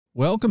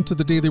Welcome to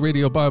the Daily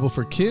Radio Bible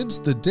for Kids.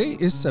 The day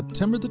is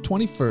September the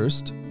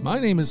 21st. My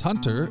name is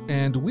Hunter,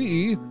 and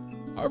we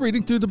are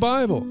reading through the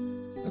Bible.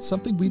 That's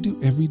something we do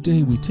every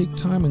day. We take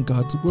time in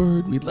God's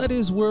Word. We let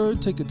His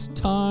Word take its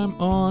time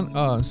on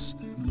us.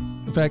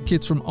 In fact,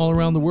 kids from all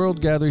around the world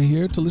gather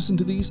here to listen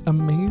to these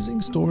amazing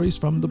stories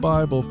from the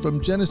Bible,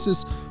 from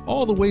Genesis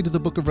all the way to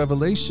the book of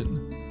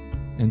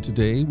Revelation. And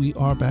today we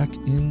are back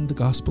in the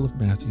Gospel of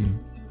Matthew.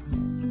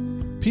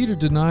 Peter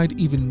denied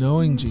even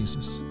knowing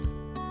Jesus.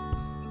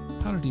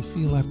 How did he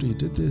feel after he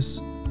did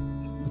this?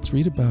 Let's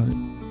read about it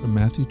from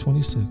Matthew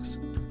 26.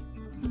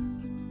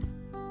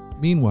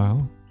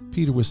 Meanwhile,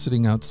 Peter was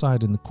sitting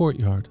outside in the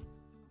courtyard.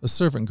 A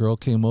servant girl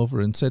came over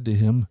and said to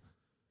him,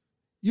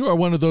 "You are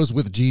one of those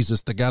with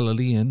Jesus, the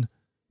Galilean."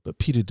 But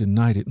Peter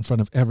denied it in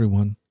front of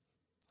everyone.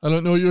 "I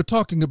don't know what you're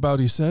talking about,"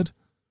 he said.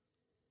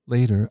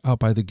 Later, out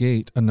by the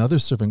gate, another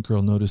servant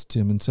girl noticed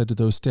him and said to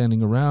those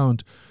standing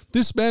around,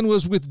 "This man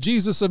was with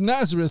Jesus of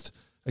Nazareth."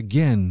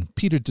 Again,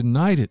 Peter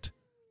denied it,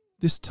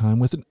 this time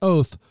with an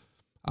oath.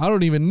 "I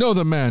don't even know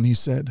the man," he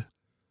said.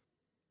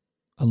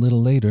 A little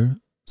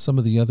later, some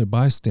of the other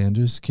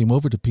bystanders came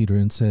over to Peter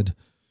and said,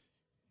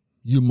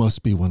 "You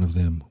must be one of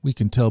them. We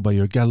can tell by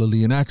your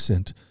Galilean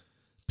accent."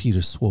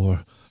 Peter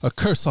swore, "A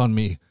curse on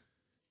me.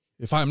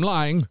 If I'm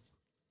lying,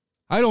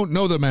 I don't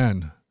know the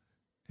man."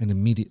 And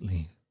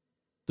immediately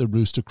the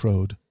rooster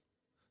crowed.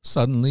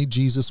 Suddenly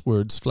Jesus'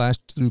 words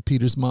flashed through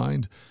Peter's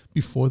mind.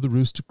 "Before the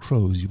rooster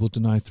crows, you will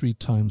deny 3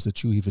 times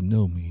that you even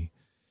know me."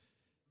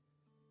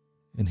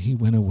 And he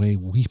went away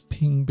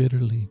weeping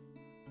bitterly.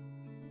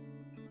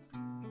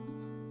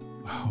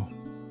 Wow.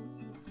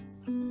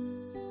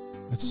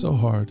 That's so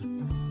hard.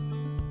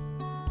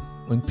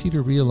 When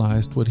Peter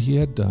realized what he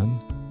had done,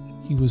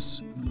 he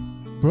was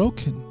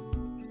broken.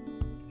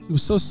 He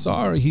was so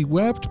sorry. He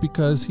wept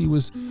because he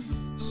was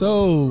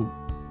so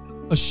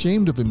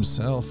ashamed of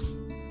himself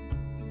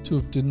to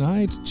have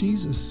denied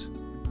Jesus.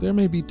 There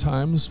may be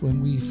times when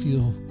we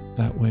feel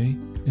that way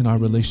in our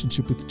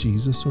relationship with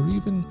Jesus, or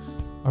even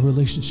our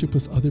relationship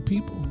with other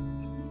people.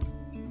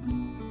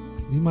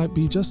 We might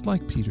be just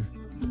like Peter.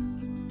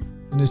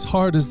 And as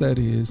hard as that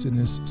is, and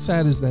as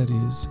sad as that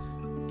is,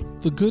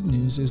 the good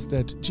news is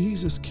that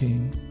Jesus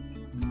came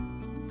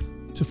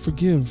to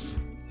forgive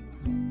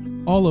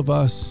all of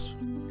us,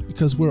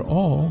 because we're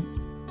all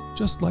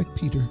just like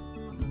Peter.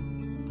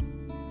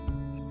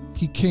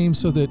 He came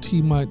so that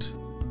he might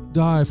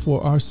die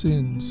for our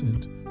sins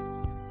and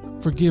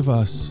forgive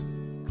us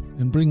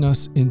and bring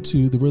us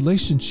into the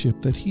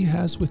relationship that he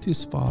has with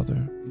his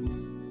Father,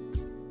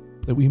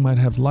 that we might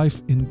have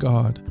life in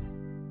God,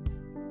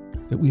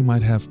 that we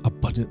might have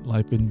abundant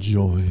life and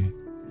joy,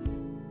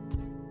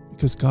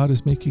 because God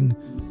is making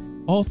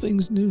all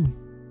things new.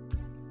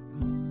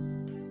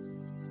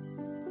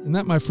 And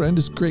that, my friend,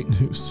 is great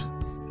news.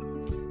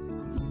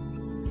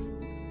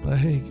 But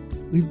hey,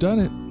 we've done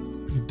it.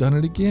 We've done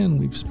it again.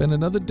 We've spent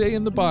another day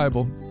in the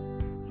Bible.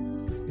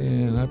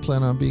 And I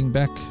plan on being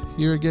back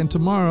here again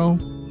tomorrow.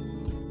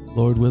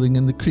 Lord willing,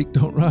 and the creek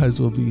don't rise,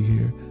 we'll be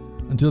here.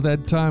 Until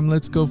that time,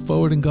 let's go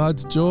forward in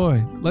God's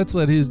joy. Let's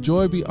let his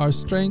joy be our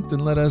strength,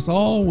 and let us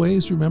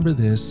always remember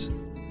this,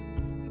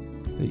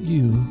 that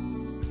you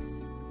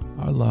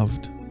are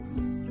loved.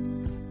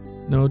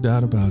 No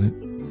doubt about it.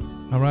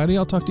 Alrighty,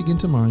 I'll talk to you again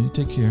tomorrow. You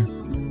take care.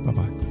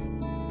 Bye-bye.